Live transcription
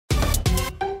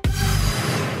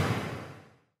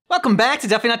welcome back to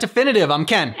Definitely Not Definitive. I'm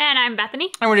Ken. And I'm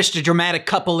Bethany. And we're just a dramatic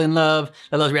couple in love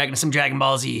that loves reacting to some Dragon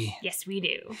Ball Z. Yes, we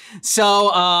do.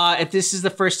 So if this is the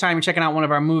first time you're checking out one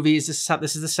of our movies,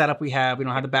 this is the setup we have. We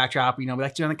don't have the backdrop. We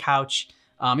like to do it on the couch.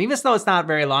 Even though it's not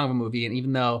very long of a movie, and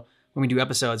even though when we do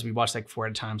episodes, we watch like 4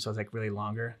 at a time, so it's like really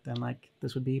longer than like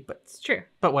this would be, but it's true.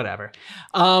 But whatever.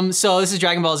 So this is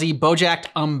Dragon Ball Z, Bojack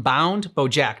Unbound.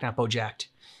 Bojack, not Bojacked.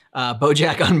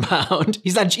 Bojack Unbound.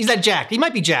 He's not jacked. He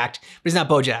might be jacked, but he's not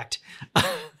Bojacked.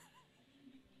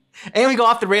 And we go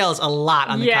off the rails a lot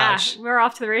on the couch. Yeah, we're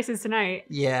off to the races tonight.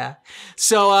 Yeah.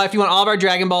 So if you want all of our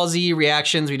Dragon Ball Z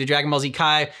reactions, we did Dragon Ball Z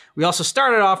Kai. We also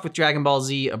started off with Dragon Ball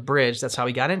Z Abridged. That's how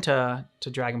we got into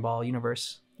Dragon Ball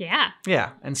universe. Yeah. Yeah,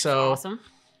 and so awesome.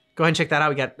 Go ahead and check that out.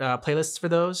 We got playlists for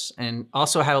those, and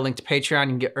also have a link to Patreon.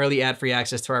 You can get early ad-free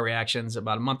access to our reactions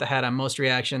about a month ahead on most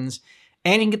reactions.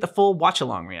 And you can get the full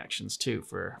watch-along reactions, too,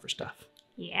 for stuff.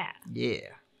 Yeah. Yeah.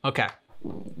 Okay.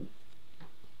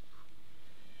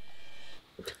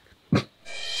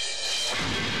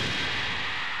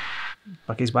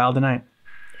 Bucky's wild tonight.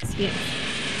 Yes, he is.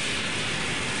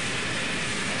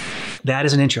 That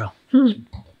is an intro.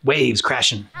 Waves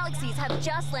crashing. Galaxies have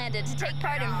just landed to take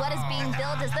part in what is being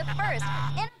billed as the first.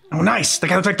 Oh, nice. That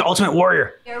guy looks like the Ultimate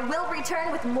Warrior. We'll return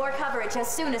with more coverage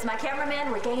as soon as my cameraman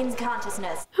regains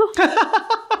consciousness.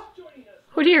 Oh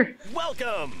dear.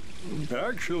 Welcome.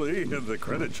 Actually, the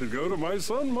credit should go to my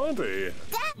son, Monty.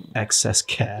 Excess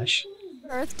cash.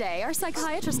 Birthday, our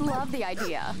psychiatrists love the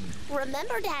idea.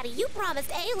 Remember, Daddy, you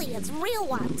promised aliens, real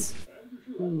ones.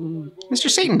 Mr.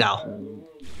 Satan doll.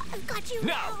 I've got you.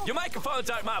 No, your microphones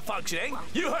aren't malfunctioning.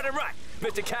 You heard him right.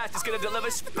 Mr. Cash is going to deliver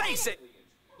space ship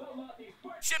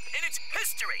in its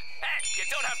history. And you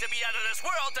don't have to be out of this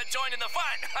world to join in the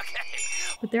fun, okay?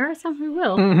 But there are some who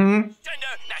will.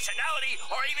 Gender, nationality,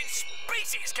 or even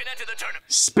species can enter the tournament.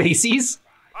 Spacies?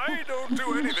 I don't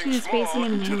do anything small.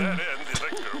 To that end, the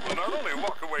victor will not only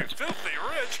walk away filthy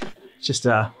rich. Just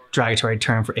a derogatory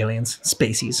term for aliens.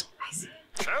 Spacies.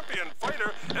 Champion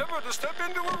fighter ever to step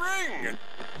into a ring.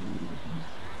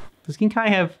 Does King Kai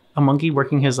have a monkey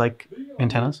working his like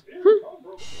antennas?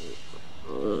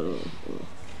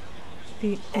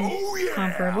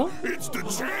 Comparable. It's the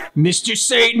champ. Mr.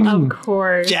 Satan. Of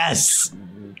course. Yes.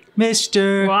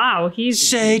 Mr. Wow, he's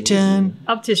Satan.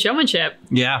 up to showmanship.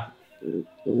 Yeah.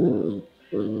 Ooh.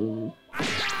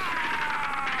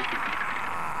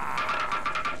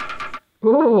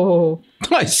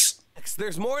 Nice.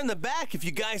 There's more in the back if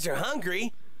you guys are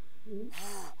hungry.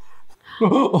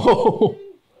 Oh.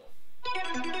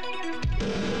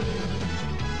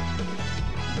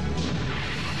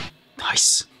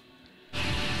 Nice.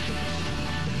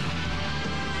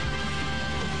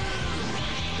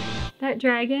 That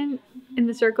dragon in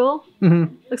the circle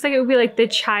looks like it would be like the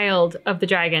child of the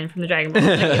dragon from the Dragon Ball.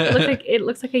 It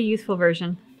looks like a youthful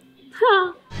version.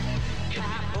 Huh.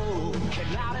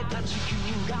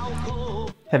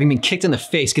 Having been kicked in the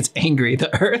face gets angry. The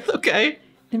Earth, okay.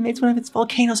 It makes one of its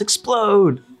volcanoes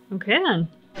explode. Okay then.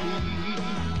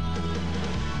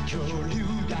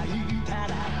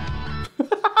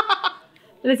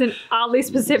 That is an oddly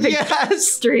specific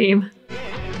stream.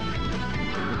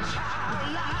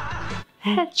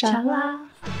 Chala.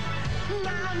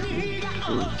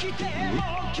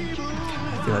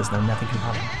 I feel as though nothing can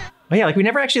happen. Oh yeah, like we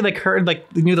never actually like heard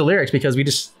like knew the lyrics because we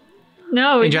just in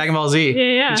Dragon Ball Z.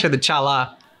 Yeah. We just heard the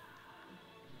chala.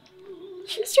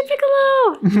 Mr.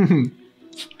 Piccolo.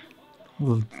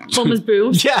 Bulma's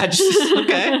boo. Yeah, just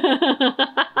okay.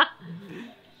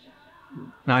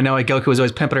 Now I know like Goku was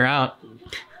always pimping her out.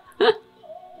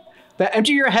 The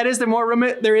emptier your head is, the more room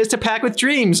there is to pack with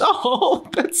dreams. Oh,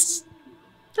 that's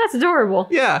adorable.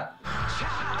 Yeah.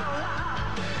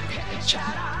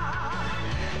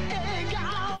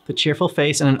 The cheerful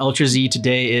face and an Ultra Z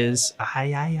today is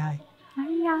ay ay ay.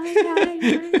 Ay, ay, ay,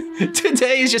 ay.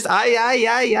 Today is just ay ay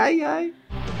ay ay ay.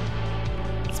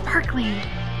 Sparkling.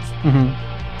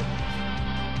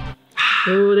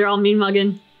 Ooh, they're all mean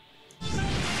mugging.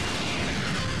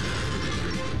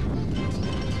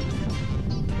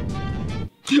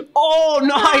 Oh,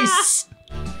 nice!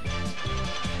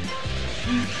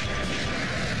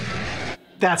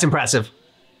 That's impressive.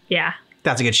 Yeah.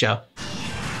 That's a good show.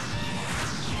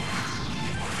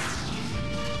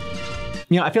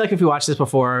 You know, I feel like if we watched this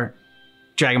before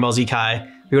Dragon Ball Z Kai,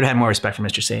 we would have had more respect for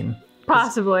Mr. Satan.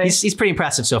 Possibly. He's pretty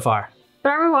impressive so far.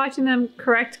 But are we watching them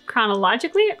correct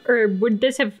chronologically, or would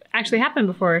this have actually happened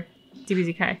before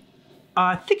DBZ Kai?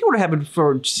 I think it would have happened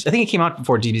before. I think it came out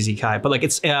before DBZ Kai, but like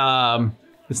it's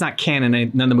not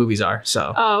canon. None of the movies are.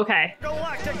 So. Oh, okay.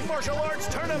 Galactic Martial Arts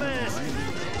Tournament.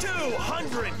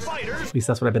 200 fighters. At least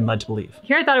that's what I've been led to believe.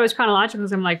 Here I thought it was chronological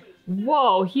because I'm like,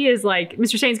 Whoa, he is like,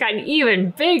 Mr. Sane's gotten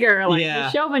even bigger. Like Yeah.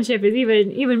 the showmanship is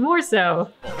even more so.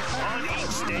 On each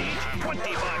stage,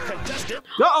 25 contestants.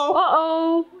 Uh-oh.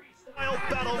 Uh-oh.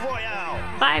 Battle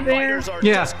Royale. Bye, bear. Fighters are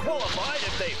Yeah. disqualified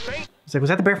if they faint. It's like, was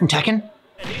that the bear from Tekken?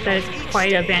 That is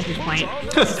quite a vantage point.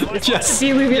 Yes.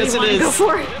 Do we really Yes, it want to go is.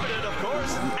 for it?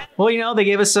 Well, you know, they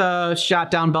gave us a shot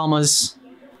down Belma's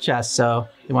chest, so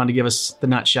they wanted to give us the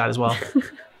nut shot as well.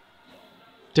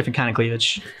 Different kind of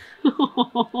cleavage. Remember,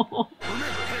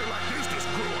 hair like this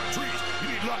doesn't grow on trees. You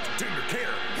need lots of tender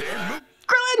care. And move.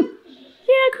 Krillin!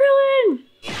 Yeah,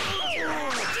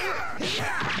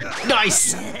 Krillin!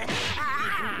 Nice!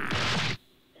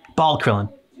 Bald Krillin.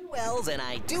 Wells, and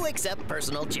I do accept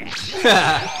personal checks.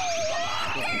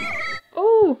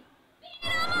 Oh, You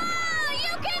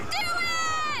can do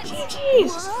it!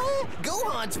 GG's. What?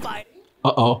 Gohan's fight.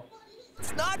 Uh-oh.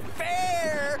 It's not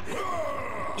fair.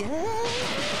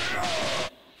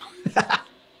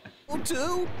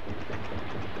 Two?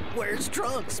 Where's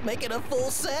Trunks making a full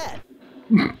set?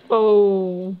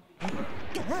 Oh.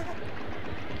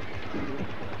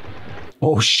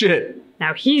 Oh, shit.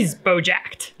 Now he's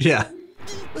Bojacked. Yeah.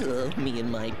 Me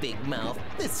and my big mouth.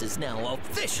 This is now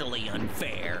officially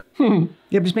unfair.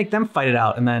 Yeah, just make them fight it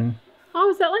out, and then... Oh,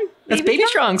 is that like That's Baby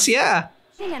Trunks, yeah.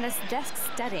 Sitting at his desk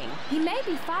studying. He may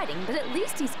be fighting, but at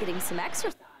least he's getting some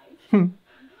exercise.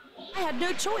 I had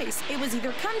no choice. It was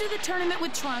either come to the tournament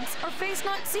with Trunks or face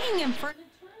not seeing him for an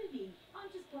eternity.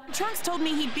 Trunks told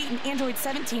me he'd beaten Android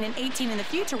 17 and 18 in the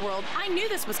future world. I knew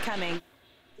this was coming.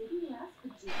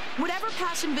 Whatever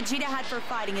passion Vegeta had for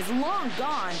fighting is long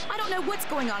gone. I don't know what's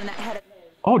going on in that head of his.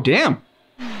 Oh, damn.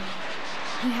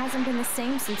 He hasn't been the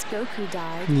same since Goku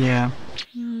died. Yeah.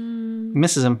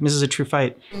 Misses him. Misses a true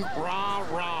fight. Rah,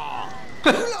 rah.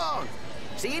 Too long.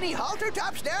 See any halter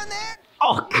tops down there?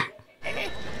 Oh,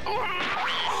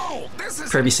 Oh, this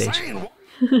is Kirby Sage. insane.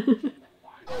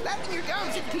 Flatten your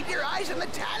gums and keep your eyes on the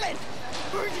talent.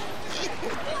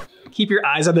 keep your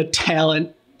eyes on the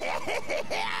talent.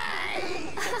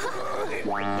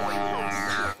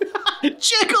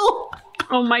 Jiggle!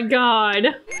 Oh my god.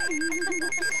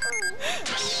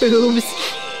 Boobs.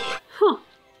 Huh.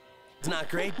 It's not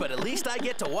great, but at least I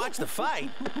get to watch the fight.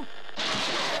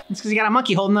 It's because you got a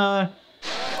monkey holding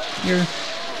your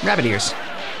rabbit ears.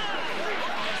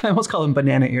 I almost call them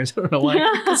banana ears. I don't know why.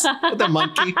 With the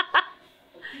monkey.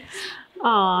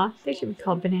 Aw, they should be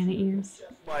called banana ears.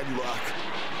 My luck.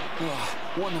 Oh,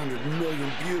 100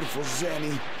 million beautiful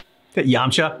Zenny.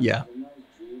 Yamcha? Yeah.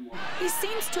 He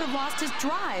seems to have lost his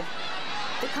drive.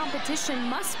 The competition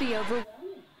must be over.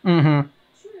 Mm-hmm.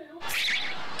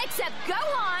 Except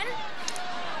Gohan!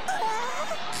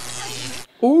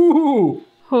 Ooh!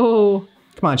 Oh.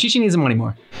 Come on, Chi-Chi needs the money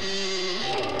more.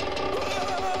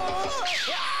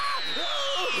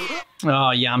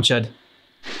 Oh, Yamcha.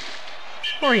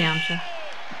 Poor Yamcha.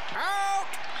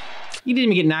 You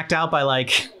didn't even get knocked out by,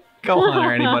 like, Gohan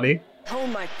or anybody.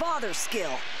 Hone my father's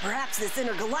skill. Perhaps this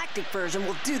intergalactic version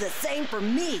will do the same for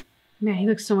me. Man, he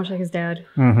looks so much like his dad.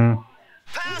 Mm-hmm.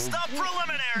 Pass the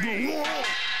preliminary.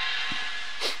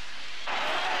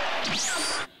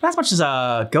 Not as much as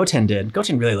Goten did.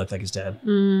 Goten really looked like his dad.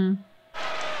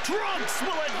 Trunks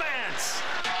will advance.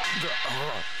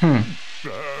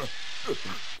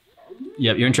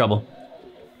 Yep, you're in trouble.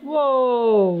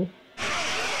 Whoa.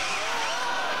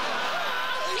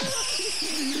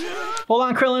 Hold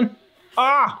on, Krillin.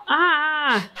 Ah!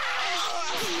 Ah.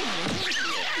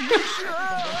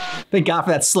 Thank God for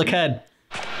that slick head.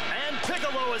 And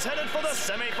Piccolo is headed for the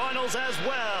semifinals as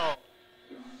well.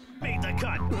 Made the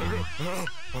cut.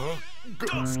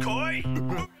 Ghost Koi.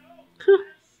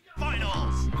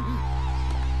 Finals.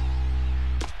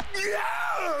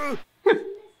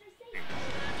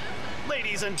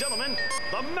 Ladies and gentlemen,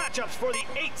 the matchups for the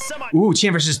 8 semi. Ooh,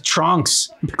 Tien versus Trunks.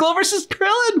 Piccolo versus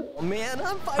Krillin. Oh man,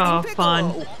 I'm fighting Oh, Piccolo.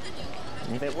 fun.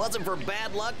 If it wasn't for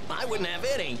bad luck, I wouldn't have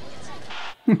any.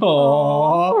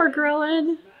 Aww. Poor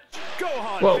Krillin.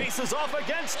 Gohan Whoa. faces off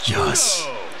against Yes.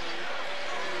 Udo.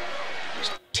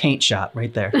 Taint shot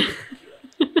right there.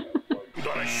 I'm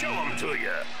gonna show him to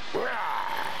you.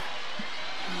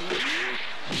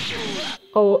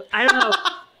 Oh, I don't know.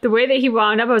 The way that he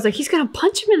wound up, I was like, he's gonna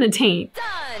punch him in the taint.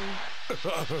 Done!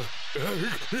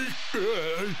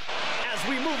 As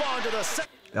we move on to the second,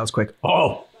 That was quick.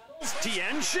 Oh,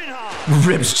 Tien Shinhan.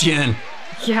 ribs Tien.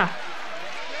 Yeah.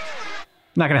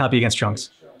 Not gonna help you against Trunks.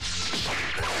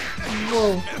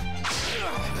 Whoa.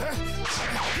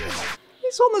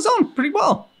 He's holding his own pretty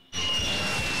well.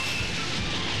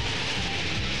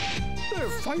 They're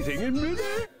fighting in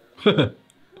midair.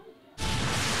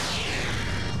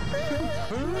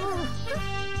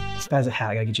 That's a hat.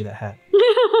 I gotta get you that hat.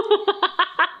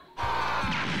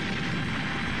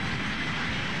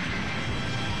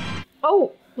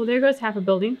 Oh, well, there goes half a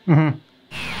building. Mm-hmm.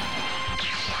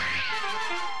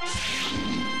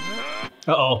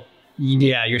 Uh-oh.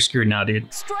 Yeah, you're screwed now, dude.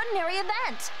 Extraordinary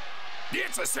event.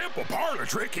 It's a simple parlor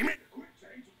trick. You mean?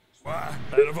 Why,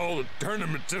 out of all the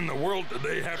tournaments in the world, do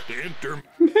they have to enter?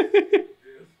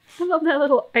 I love that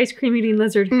little ice cream eating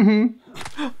lizard.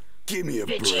 Mm-hmm. Give me a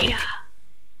Vegeta.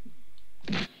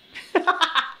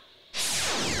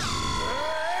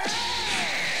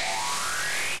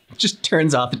 Just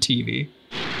turns off the TV.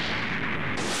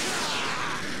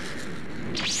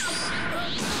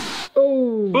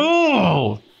 Oh.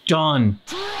 Oh, done.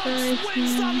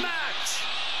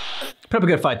 Put up a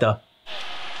good fight, though.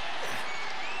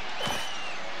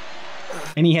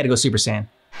 And he had to go Super Saiyan.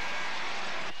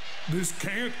 This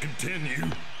can't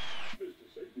continue.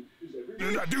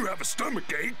 And I do have a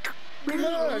stomach ache.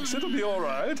 Relax, it'll be all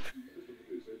right.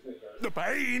 The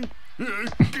pain.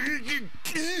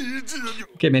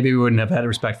 Okay, maybe we wouldn't have had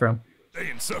respect for him. They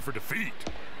ain't suffer defeat.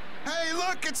 Hey,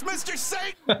 look, it's Mr.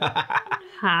 Satan!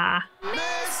 Ha.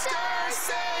 Mr.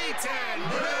 Satan!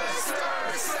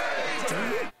 Mr.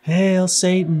 Satan! Hail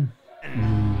Satan.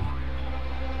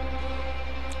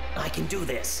 I can do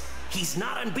this. He's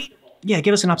not unbeatable. Yeah,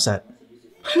 give us an upset.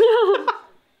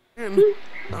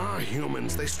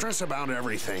 Humans, they stress about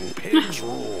everything. Pigs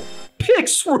rule.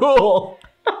 Pigs rule!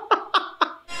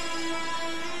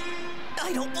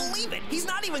 I don't believe it. He's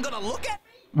not even gonna look at.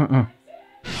 Mm-mm.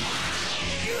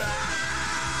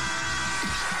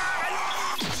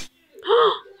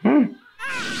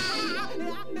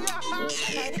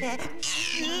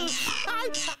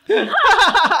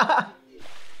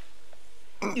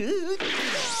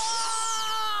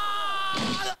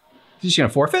 Is she gonna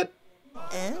forfeit?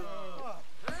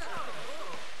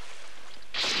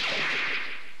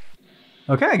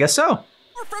 Okay, I guess so.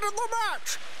 Forfeit in the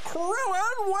match.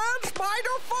 Krillin wins by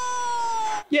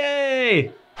default.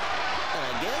 Yay!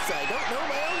 I guess I don't know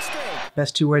my own strength.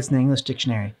 Best 2 words in the English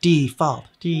dictionary. Default.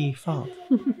 Default.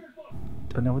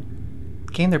 Don't know what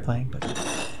game they're playing, but I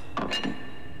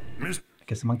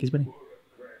guess the monkey's winning.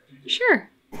 Sure.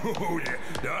 Oh,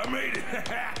 yeah, I made it.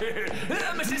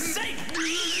 Mrs. Satan!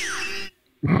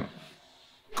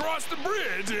 Cross the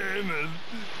bridge and...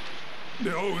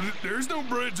 no, there's no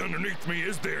bridge underneath me,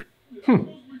 is there?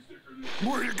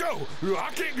 Where'd you go? I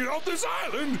can't get off this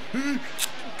island.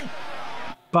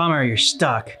 Bummer, you're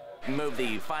stuck. Move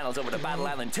the finals over to Battle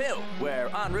Island 2. We're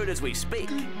en route as we speak.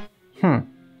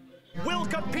 Will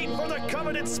compete for the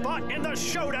coveted spot in the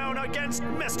showdown against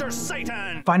Mr.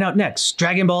 Satan. Find out next.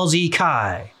 Dragon Ball Z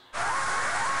Kai.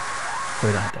 Put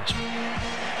it on dash.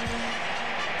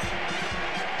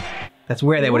 That's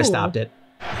where they would have stopped it.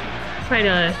 Quite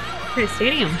a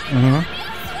stadium.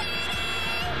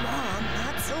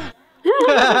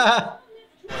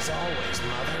 As always,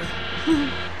 mother.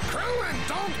 Krillin,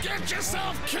 don't get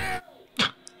yourself killed.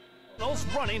 Those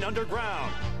running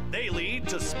underground. They lead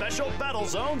to special battle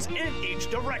zones in each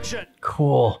direction.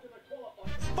 Cool.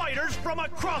 Fighters from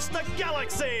across the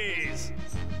galaxies.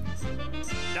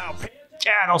 Now,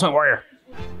 Yeah, Ultimate Warrior.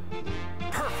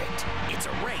 Perfect. It's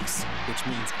a race, which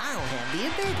means I'll have the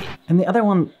advantage. And the other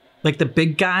one, like the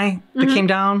big guy that came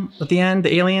down at the end,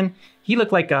 the alien, he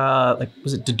looked like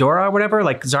was it Dodora or whatever?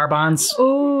 Like Zarbon's.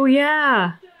 Oh,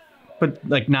 yeah. But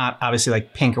like not obviously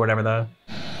like pink or whatever the.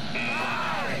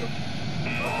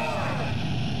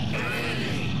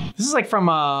 This is like from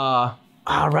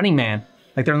Running Man.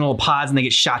 Like they're in little pods and they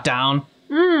get shot down.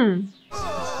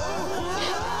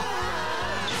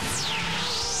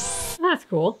 That's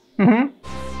cool. Weird.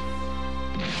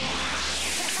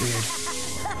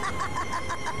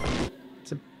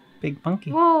 It's a big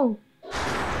monkey. Whoa.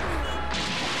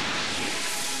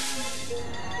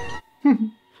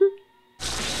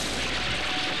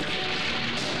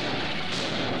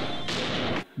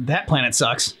 That planet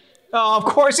sucks. Oh, of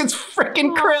course it's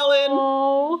freaking Krillin.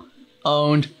 Oh.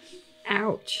 Owned.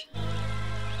 Ouch.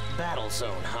 Battle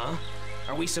zone, huh?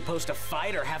 Are we supposed to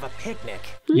fight or have a picnic?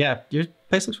 Yeah, your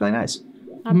place looks really nice.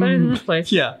 Not better than this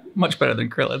place. Yeah, much better than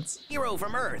Krillin's. Hero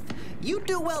from Earth. You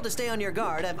do well to stay on your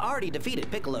guard. I've already defeated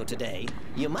Piccolo today.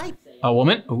 You might. A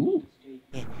woman? Ooh.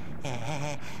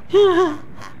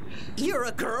 You're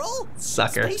a girl?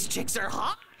 Sucker. Space chicks are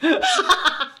hot.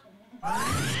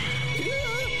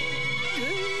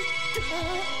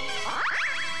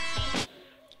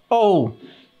 Oh.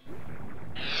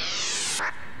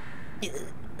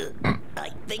 I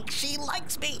think she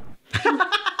likes me.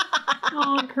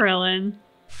 Oh, Krillin.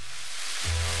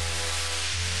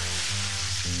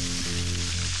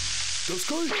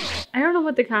 I don't know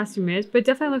what the costume is, but it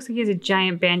definitely looks like he has a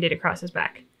giant band-aid across his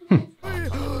back.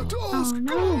 Oh,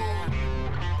 no.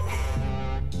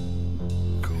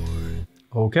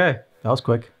 Okay. That was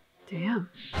quick. Damn.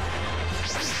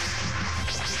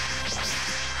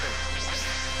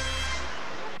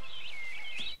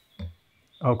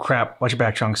 Oh crap! Watch your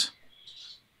back, Trunks.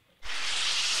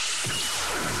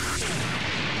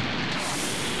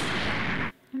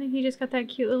 I think he just got that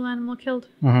cute little animal killed.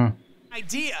 Mm-hmm.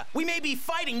 Idea. We may be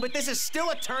fighting, but this is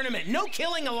still a tournament. No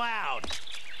killing allowed.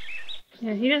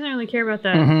 Yeah, he doesn't really care about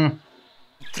that. Mm-hmm.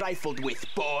 Trifled with,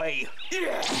 boy.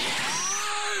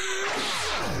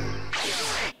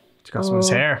 Took off some of his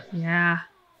hair. Yeah.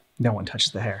 No one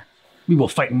touches the hair. We will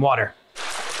fight in water.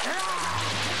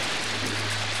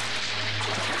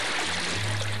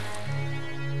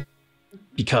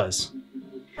 Because.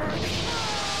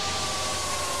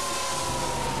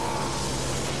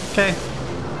 Okay.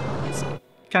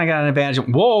 Kind of got an advantage.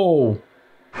 Whoa!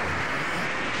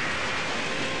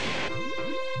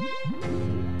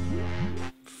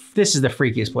 This is the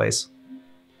freakiest place.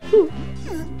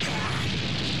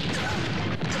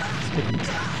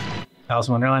 Alice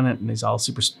in Wonderland, and he's all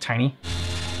super tiny.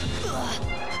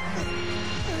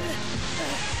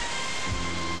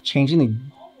 Changing the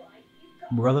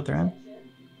world that they're in?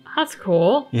 That's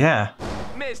cool. Yeah.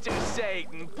 Mr.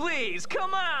 Satan, please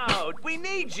come out. We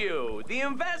need you. The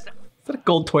investor. Is that a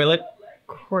gold toilet? Of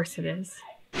course it is.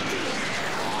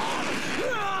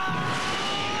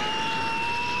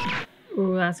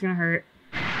 Ooh, that's gonna hurt.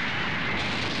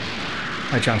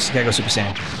 Alright, Trunks, you gotta go Super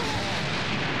Saiyan.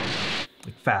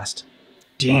 Like, fast.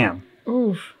 Damn.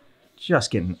 Oof.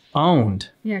 Just getting owned.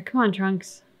 Yeah, come on,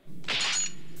 Trunks.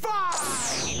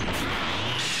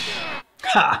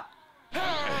 Ha!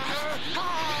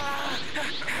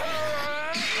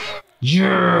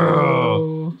 Yeah!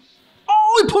 Oh.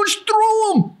 Oh, he punched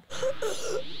through him!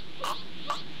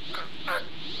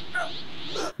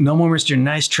 No more Mr.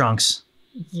 Nice, Trunks.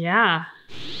 Yeah.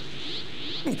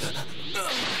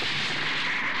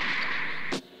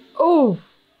 Oh.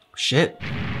 Shit.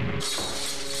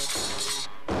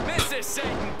 Mr.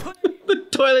 Satan, put The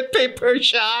toilet paper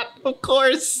shot, of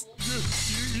course.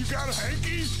 You got a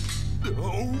hanky?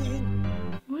 Oh.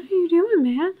 What are you doing,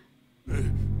 man?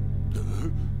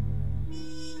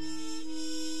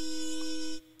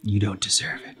 You don't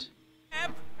deserve it.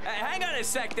 hang on a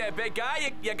sec there, big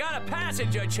guy. You got a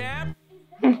passenger, champ.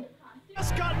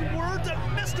 Just gotten word that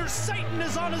Mr. Satan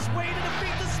is on his way to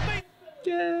defeat the space.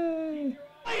 Yay!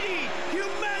 Lady,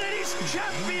 humanity's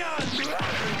champion!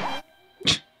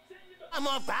 I'm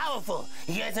more powerful.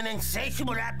 He has an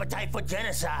insatiable appetite for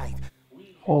genocide.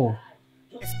 Oh.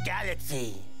 This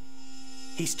galaxy.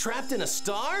 He's trapped in a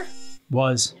star?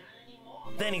 Was.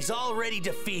 Then he's already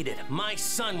defeated. My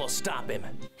son will stop him.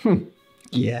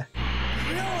 Yeah.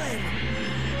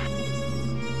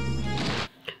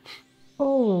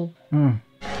 Oh.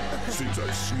 Since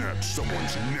I snapped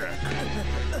someone's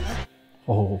neck.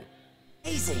 Oh.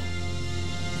 Easy.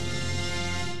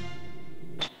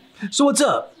 So what's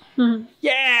up?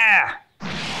 Yeah!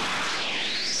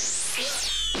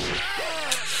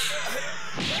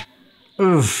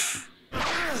 Oof.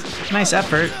 Nice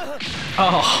effort.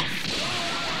 Oh.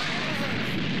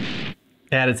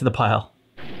 Add it to the pile.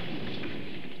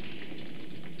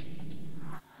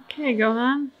 Okay, go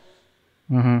on.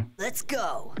 Let's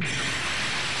go.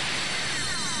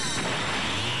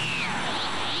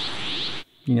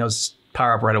 He knows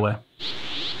power up right away.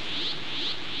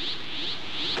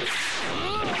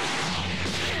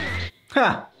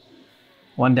 Ha!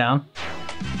 One down.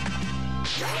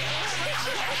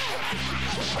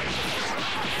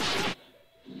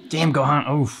 Damn, Gohan.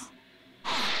 Oof.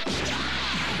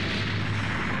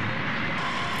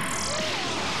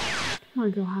 Come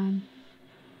on, Gohan.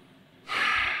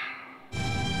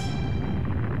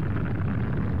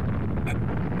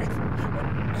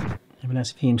 It'd be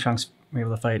nice if he and Trunks were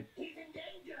able to fight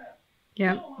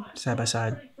Yep. side by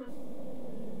side.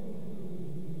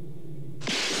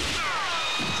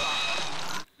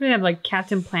 We have like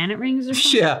Captain Planet rings or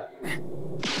something? Yeah.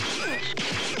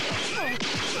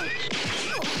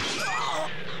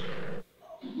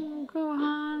 Oh,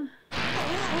 Gohan.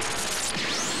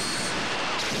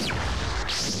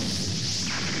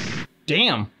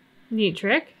 Damn. Neat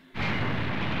trick.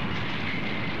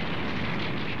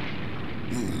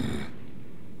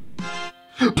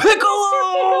 Piccolo!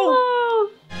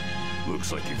 Oh!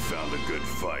 Looks like you found a good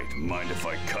fight. Mind if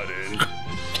I cut in?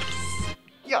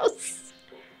 Yes.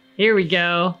 Here we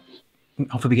go.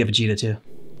 Hopefully we get Vegeta too.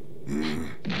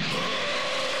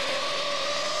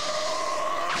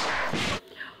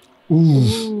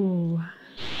 Ooh.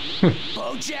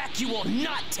 Bojack, you will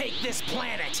not take this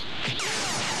planet.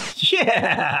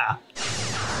 Yeah.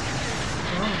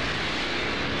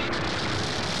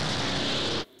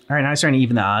 All right, now I'm starting to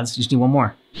even the odds. Just need one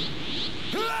more.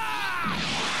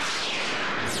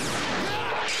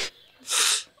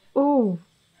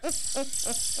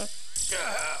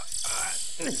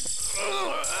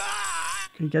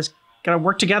 You guys gotta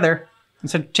work together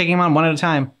instead of taking them on one at a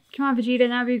time. Come on, Vegeta.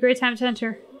 Now would be a great time to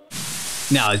enter.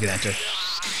 Now he's gonna enter.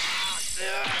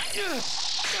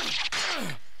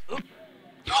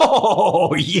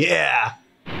 Oh, yeah!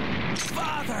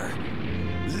 Father!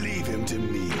 Leave him to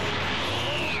me.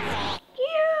 Yeah!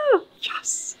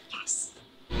 Yes, yes.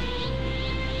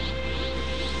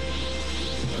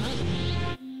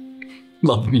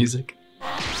 Love the music.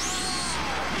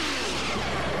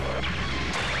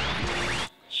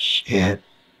 Shit.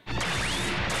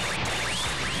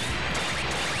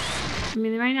 I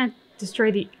mean, they might not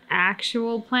destroy the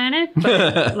actual planet,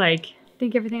 but like, I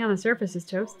think everything on the surface is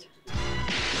toast.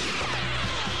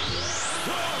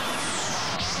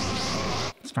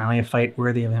 It's finally a fight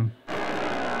worthy of him.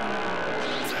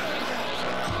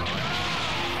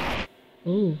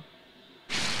 Ooh.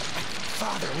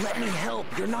 Father, let me help.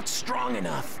 You're not strong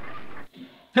enough.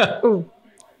 Ooh.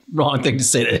 Wrong thing to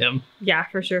say to him. Yeah,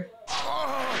 for sure.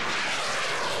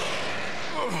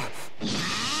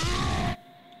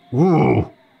 Ooh.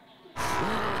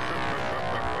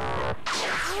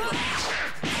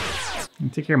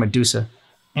 Take care of Medusa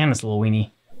and this little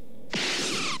weenie.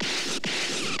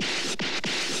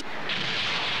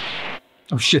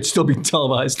 Oh shit, still being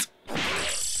televised.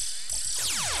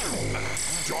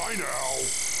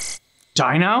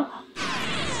 Die now?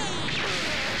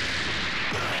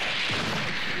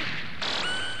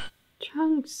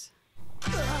 Trunks.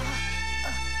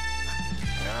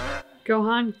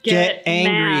 Gohan, Get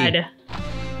angry. mad.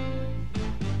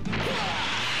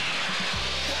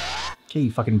 Okay,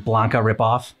 you fucking Blanca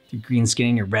ripoff. Your green skin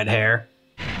and your red hair.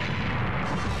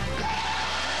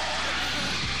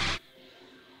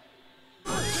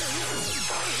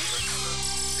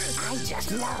 I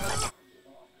just love it.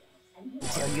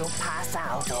 Until you pass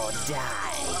out or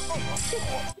die.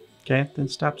 Okay, then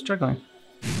stop struggling.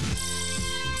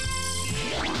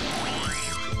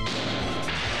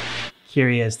 Here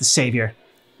he is, the savior.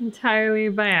 Entirely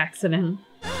by accident.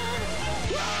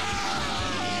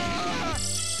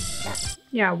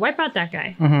 Yeah, wipe out that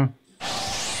guy. Mm-hmm.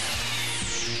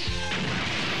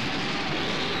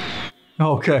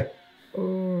 Okay.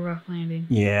 Oh, rough landing.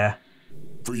 Yeah.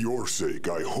 For your sake,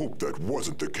 I hope that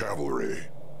wasn't the cavalry.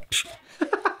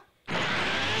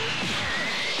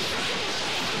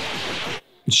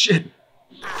 Shit.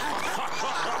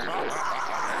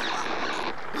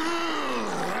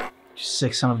 You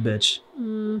sick son of a bitch.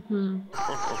 Mm-hmm.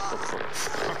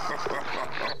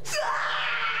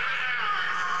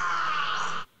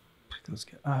 Those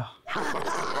guys. Oh.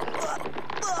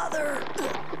 Father!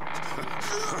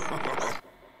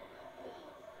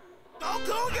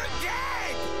 Goku, you're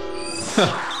dead!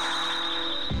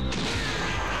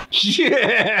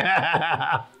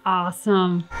 Yeah!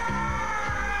 Awesome.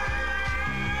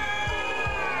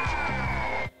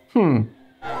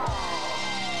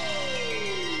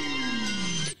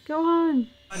 Go on.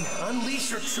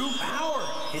 Unleash your true power.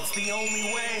 It's the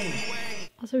only way.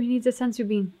 Also, he needs a sensu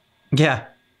bean Yeah.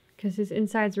 because his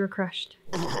insides were crushed.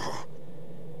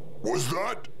 Was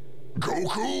that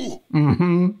Goku?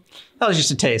 Mm-hmm. That was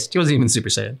just a taste. He wasn't even Super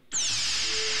Saiyan.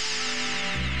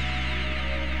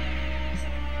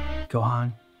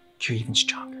 Gohan, you're even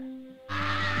stronger.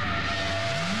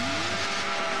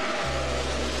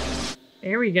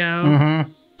 There we go.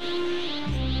 Mm-hmm.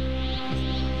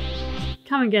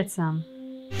 Come and get some.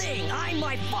 Thing, I'm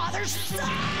my father's son!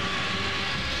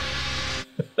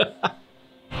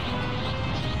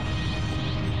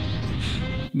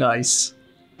 Nice.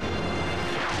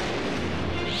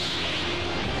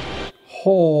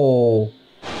 Oh.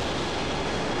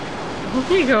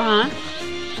 Okay, Gohan.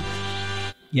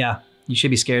 Yeah, you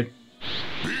should be scared.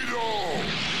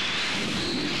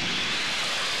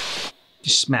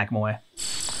 Just smack him away.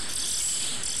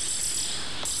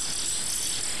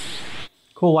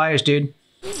 Cool wires, dude.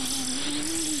 Is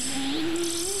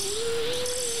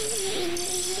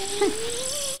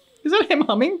that him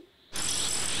humming?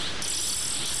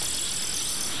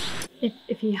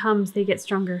 If he hums, they get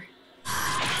stronger.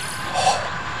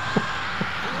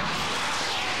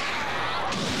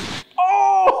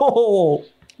 Oh!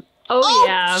 Oh,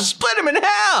 yeah. Split him in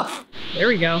half! There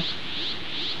we go.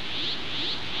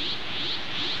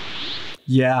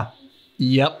 Yeah.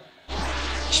 Yep.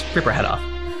 Just rip her head off.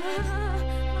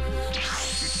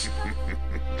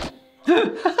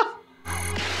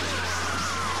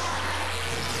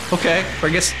 Okay, I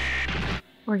guess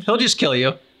he'll just kill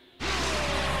you.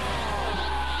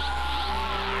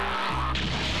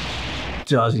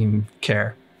 Doesn't even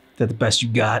care. Is that the best you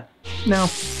got? No.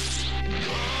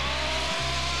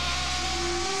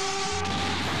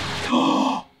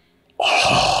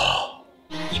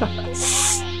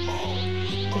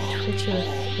 Twitch of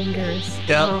fingers.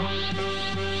 Yep.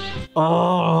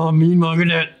 Oh, mean mugging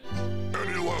it.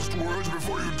 Any last words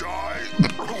before you die?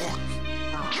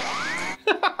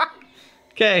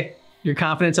 Okay, you're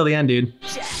confident till the end, dude.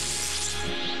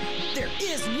 There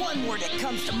is one word that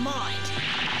comes to mind.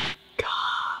 Kame.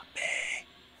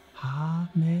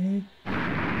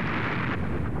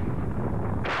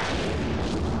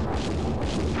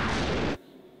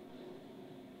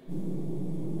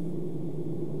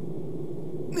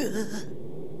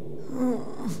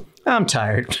 I'm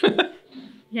tired.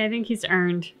 Yeah, I think he's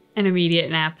earned an immediate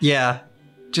nap. Yeah,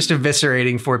 just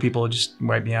eviscerating 4 people just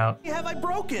wipe me out. Have I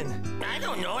broken? I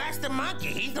don't know. Ask the monkey.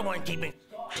 He's the one keeping.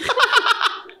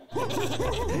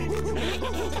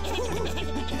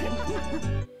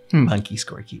 Monkey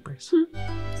scorekeepers.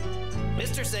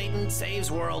 Mr. Satan saves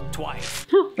world twice.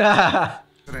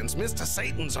 Mr.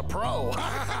 Satan's a pro.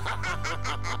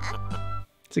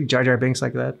 It's like Jar Jar Binks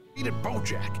like that. Defeated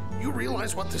Bojack. You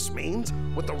realize what this means?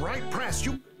 With the right press,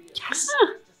 you... Yes.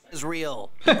 Is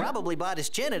real. He probably bought his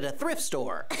chin at a thrift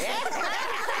store.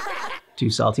 2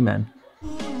 salty men. I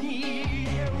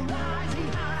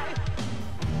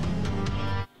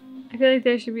feel like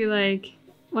there should be like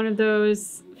one of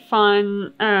those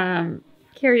fun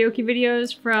karaoke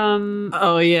videos from.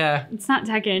 Oh yeah. It's not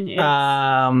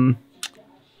Tekken.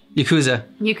 It's Yakuza.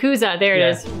 Yakuza. There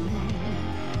it is.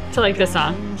 To like this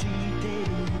song.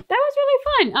 That was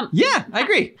really fun. Yeah, I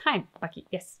agree. Hi, Bucky.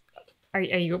 Yes. Do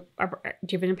you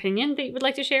have an opinion that you would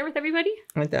like to share with everybody?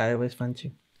 I thought it was fun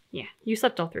too. Yeah, you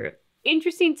slept all through it.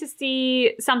 Interesting to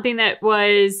see something that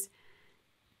was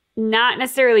not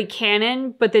necessarily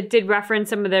canon, but that did reference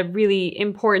some of the really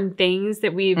important things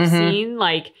that we've seen.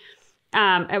 Like,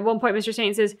 at one point, Mr.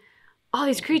 Satan says, all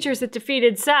these creatures that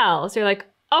defeated Cell. So you're like,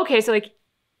 okay, so like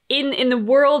in the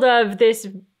world of this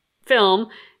film,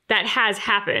 that has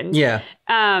happened. Yeah.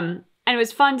 And it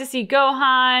was fun to see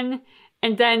Gohan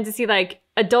and then to see like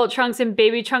adult Trunks and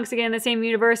baby Trunks again in the same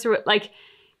universe. Or like,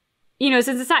 you know,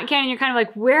 since it's not canon, you're kind of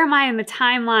like, where am I in the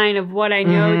timeline of what I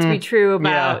know to be true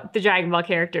about the Dragon Ball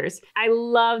characters? I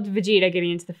loved Vegeta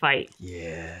getting into the fight.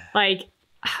 Yeah. Like,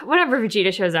 whenever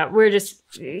Vegeta shows up, we're just,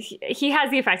 he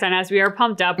has the effect on us. We are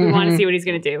pumped up. We want to see what he's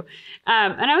going to do.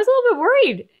 And I was a little bit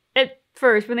worried at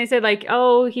first when they said like,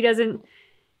 oh, he doesn't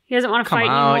want to fight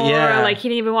anymore. Yeah. Like, he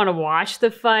didn't even want to watch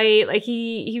the fight. Like,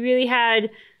 he really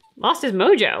had lost his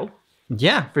mojo.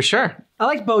 Yeah, for sure. I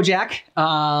liked Bojack.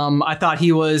 I thought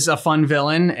he was a fun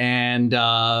villain and,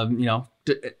 you know,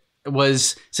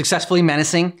 was successfully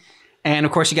menacing. And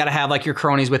of course, you got to have like your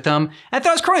cronies with them. I thought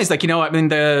it was cronies, like, you know, I mean,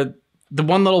 the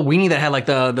one little weenie that had like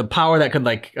the power that could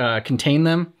like contain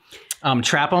them,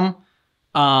 trap them.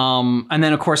 And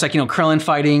then of course, like, you know, Krillin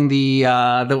fighting the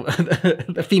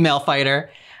female fighter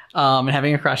and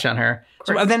having a crush on her.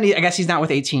 So then I guess he's not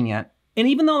with 18 yet. And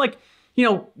even though like, you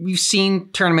know, we've seen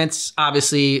tournaments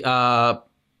obviously now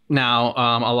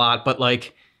a lot, but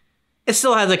like it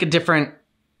still has like a different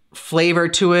flavor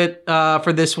to it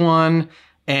for this one.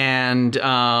 And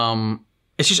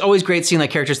it's just always great seeing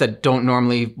like characters that wouldn't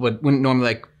normally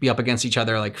like be up against each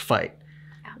other, like fight.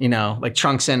 You know, like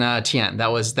Trunks and Tien.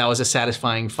 That was a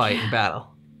satisfying fight and battle.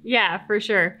 Yeah, for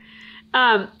sure.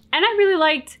 And I really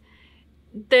liked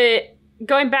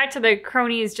going back to the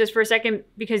cronies just for a second,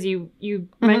 because you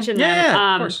mentioned them.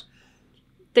 Yeah, of course.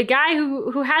 The guy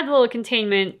who had the little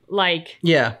containment, like,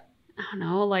 I don't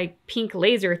know, like pink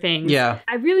laser things. Yeah.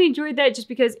 I really enjoyed that just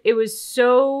because it was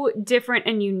so different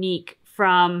and unique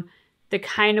from the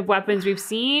kind of weapons we've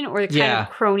seen or the kind of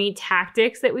crony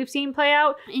tactics that we've seen play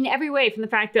out in every way, from the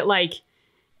fact that like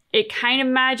it kind of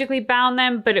magically bound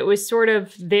them, but it was sort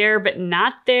of there but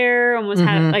not there, almost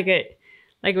had like it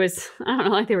was, I don't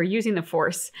know, like they were using the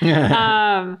force.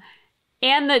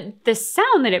 And the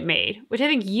sound that it made, which I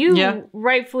think you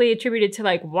rightfully attributed to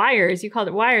like wires. You called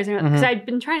it wires. Because I'd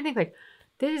been trying to think like,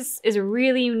 this is a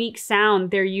really unique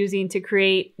sound they're using to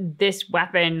create this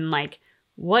weapon. Like,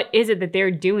 what is it that they're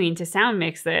doing to sound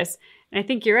mix this? And I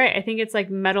think you're right. I think it's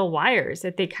like metal wires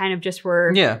that they kind of just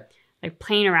were like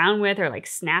playing around with or like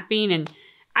snapping. And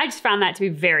I just found that to be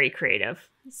very creative.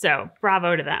 So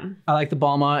bravo to them. I like the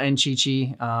Bulma and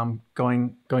Chi-Chi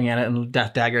going at it and the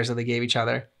death daggers that they gave each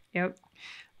other. Yep.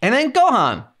 And then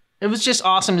Gohan. It was just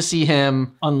awesome to see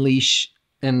him unleash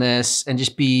in this and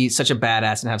just be such a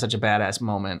badass and have such a badass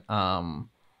moment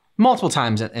multiple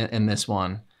times in this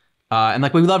one. And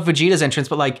like we love Vegeta's entrance,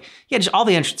 but like, yeah, just all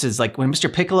the entrances. Like when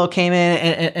Mr. Piccolo came in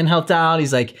and helped out,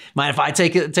 he's like, mind if I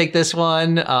take this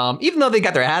one? Even though they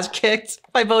got their ass kicked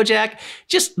by Bojack,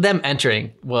 just them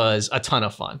entering was a ton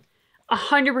of fun.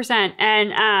 100%.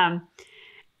 And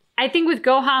I think with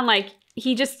Gohan, like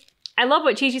I love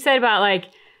what Chi-Chi said about like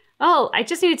oh, I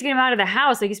just needed to get him out of the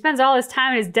house. Like, he spends all his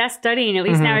time at his desk studying. At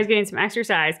least now he's getting some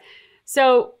exercise.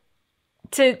 So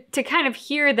to kind of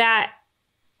hear that,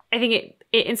 I think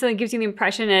it instantly gives you the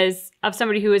impression of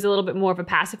somebody who is a little bit more of a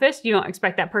pacifist. You don't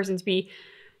expect that person to be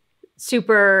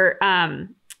super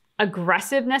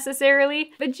aggressive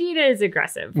necessarily. Vegeta is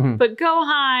aggressive, but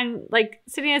Gohan, like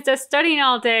sitting at his desk studying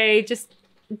all day, just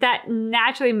that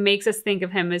naturally makes us think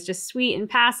of him as just sweet and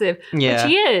passive, which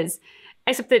he is,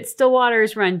 except that still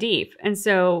waters run deep. And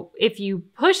so if you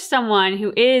push someone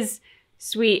who is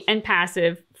sweet and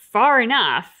passive far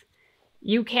enough,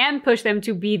 you can push them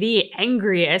to be the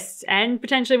angriest and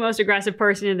potentially most aggressive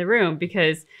person in the room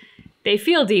because they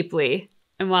feel deeply.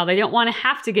 And while they don't want to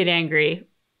have to get angry,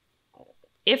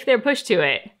 if they're pushed to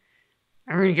it,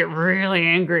 I'm going to get really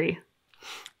angry.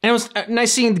 And it was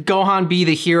nice seeing Gohan be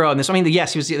the hero in this. I mean,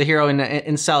 yes, he was the hero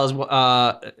in Cell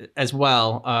as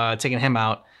well, taking him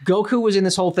out. Goku was in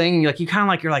this whole thing, and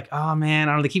you're like, oh man,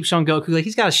 I don't know. They keep showing Goku, like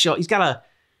he's got to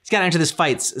enter this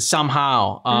fight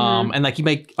somehow. And like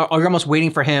you're almost waiting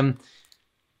for him.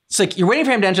 It's like you're waiting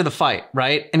for him to enter the fight,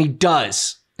 right? And he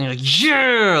does. And you're like,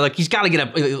 yeah, like he's got to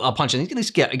get a punch in. He's at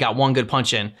least got one good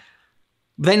punch in.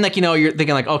 Then, like, you're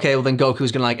thinking like, okay, well then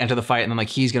Goku's gonna like enter the fight and then like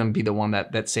he's gonna be the one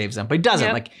that saves them. But he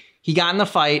doesn't. Like he got in the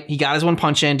fight, he got his one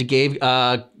punch in to give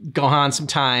Gohan some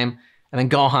time, and then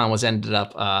Gohan ended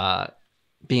up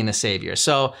being the savior.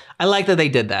 So I like that they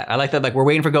did that. I like that, like, we're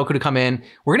waiting for Goku to come in.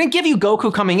 We're gonna give you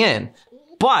Goku coming in,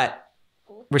 but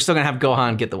we're still gonna have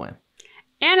Gohan get the win.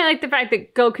 And I like the fact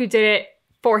that Goku did it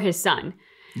for his son.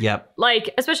 Yep.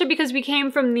 Like, especially because we came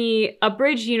from the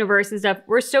abridged universe and stuff,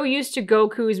 we're so used to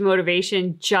Goku's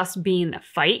motivation just being the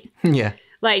fight. Yeah.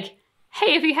 Like,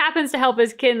 hey, if he happens to help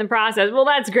his kid in the process, well,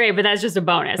 that's great, but that's just a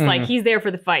bonus. Like, he's there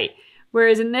for the fight.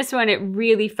 Whereas in this one, it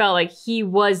really felt like he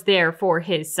was there for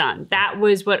his son. That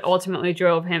was what ultimately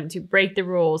drove him to break the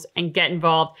rules and get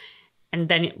involved. And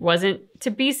then it wasn't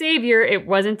to be savior. It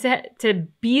wasn't to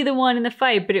be the one in the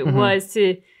fight, but it was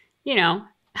to,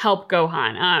 help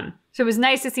Gohan. So it was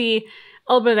nice to see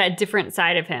a little bit of that different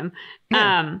side of him.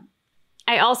 Yeah.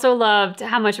 I also loved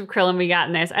how much of Krillin we got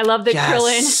in this. I love that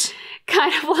Krillin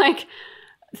kind of like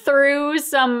through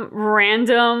some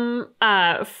random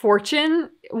fortune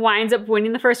winds up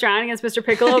winning the first round against Mr.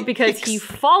 Piccolo because he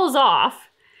falls off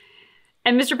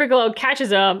and Mr. Piccolo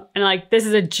catches him and like, this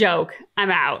is a joke,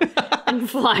 I'm out, and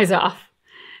flies off.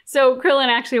 So Krillin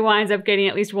actually winds up getting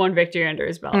at least one victory under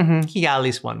his belt. He got at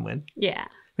least one win. Yeah.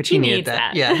 Which he needed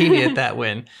that. Yeah, he needed that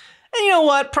win. And you know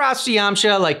what? Props to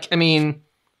Yamcha. Like, I mean,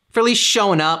 for at least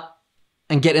showing up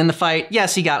and getting in the fight.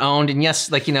 Yes, he got owned. And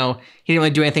yes, like, he didn't really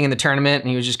do anything in the tournament.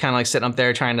 And he was just kind of like sitting up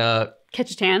there trying to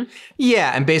catch a tan.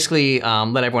 Yeah, and basically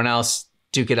let everyone else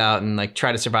duke it out and like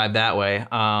try to survive that way.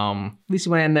 At least he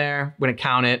went in there, wouldn't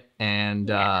count it, and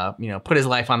put his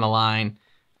life on the line.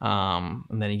 And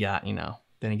then he got,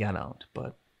 owned.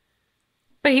 But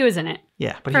he was in it.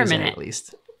 Yeah, but he was in it at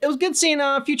least. It was good seeing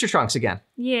Future Trunks again.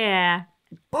 Yeah.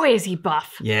 Boy, is he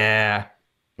buff. Yeah.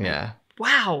 Yeah.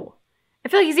 Wow. I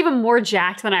feel like he's even more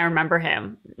jacked than I remember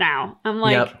him now. I'm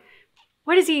like,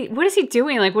 what is he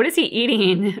doing? Like, what is he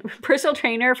eating? Personal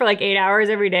trainer for like 8 hours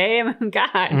every day? I mean, God.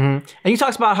 And he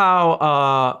talks about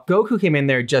how Goku came in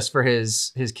there just for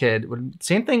his kid.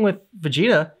 Same thing with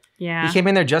Vegeta. Yeah. He came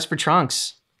in there just for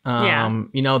Trunks.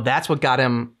 That's what got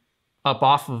him up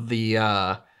off of the...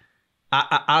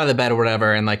 out of the bed or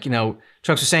whatever, and like Trunks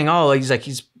was saying, oh,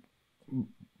 he's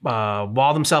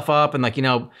walled himself up and like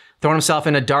thrown himself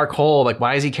in a dark hole. Like,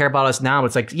 why does he care about us now? But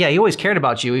it's like, yeah, he always cared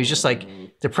about you. He was just like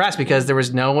depressed because there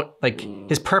was no like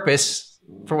his purpose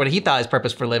for what he thought his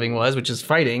purpose for living was, which is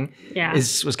fighting. Yeah,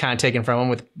 was kind of taken from him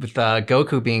with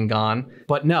Goku being gone.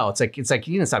 But no, it's like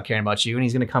he didn't stop caring about you, and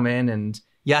he's gonna come in and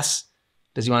yes,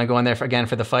 does he want to go in there again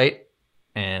for the fight?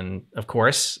 And of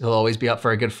course, he'll always be up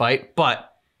for a good fight, but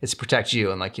it's to protect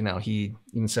you. And like, he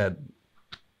even said,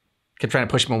 kept trying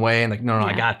to push him away and like, no,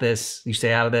 I got this. You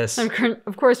stay out of this.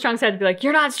 Of course, Trunks had to be like,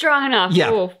 you're not strong enough.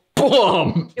 Yeah. Ooh.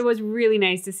 Boom. It was really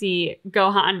nice to see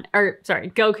Goku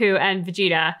and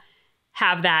Vegeta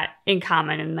have that in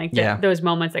common and like those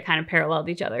moments that kind of paralleled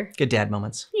each other. Good dad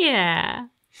moments. Yeah.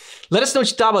 Let us know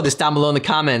what you thought about this down below in the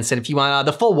comments. And if you want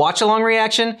the full watch-along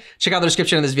reaction, check out the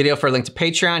description of this video for a link to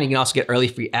Patreon. You can also get early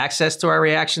free access to our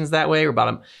reactions that way. We're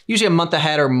about usually a month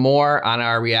ahead or more on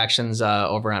our reactions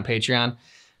over on Patreon.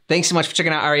 Thanks so much for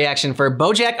checking out our reaction for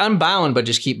Bojack Unbound, but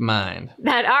just keep in mind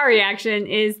that our reaction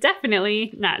is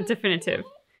definitely not definitive.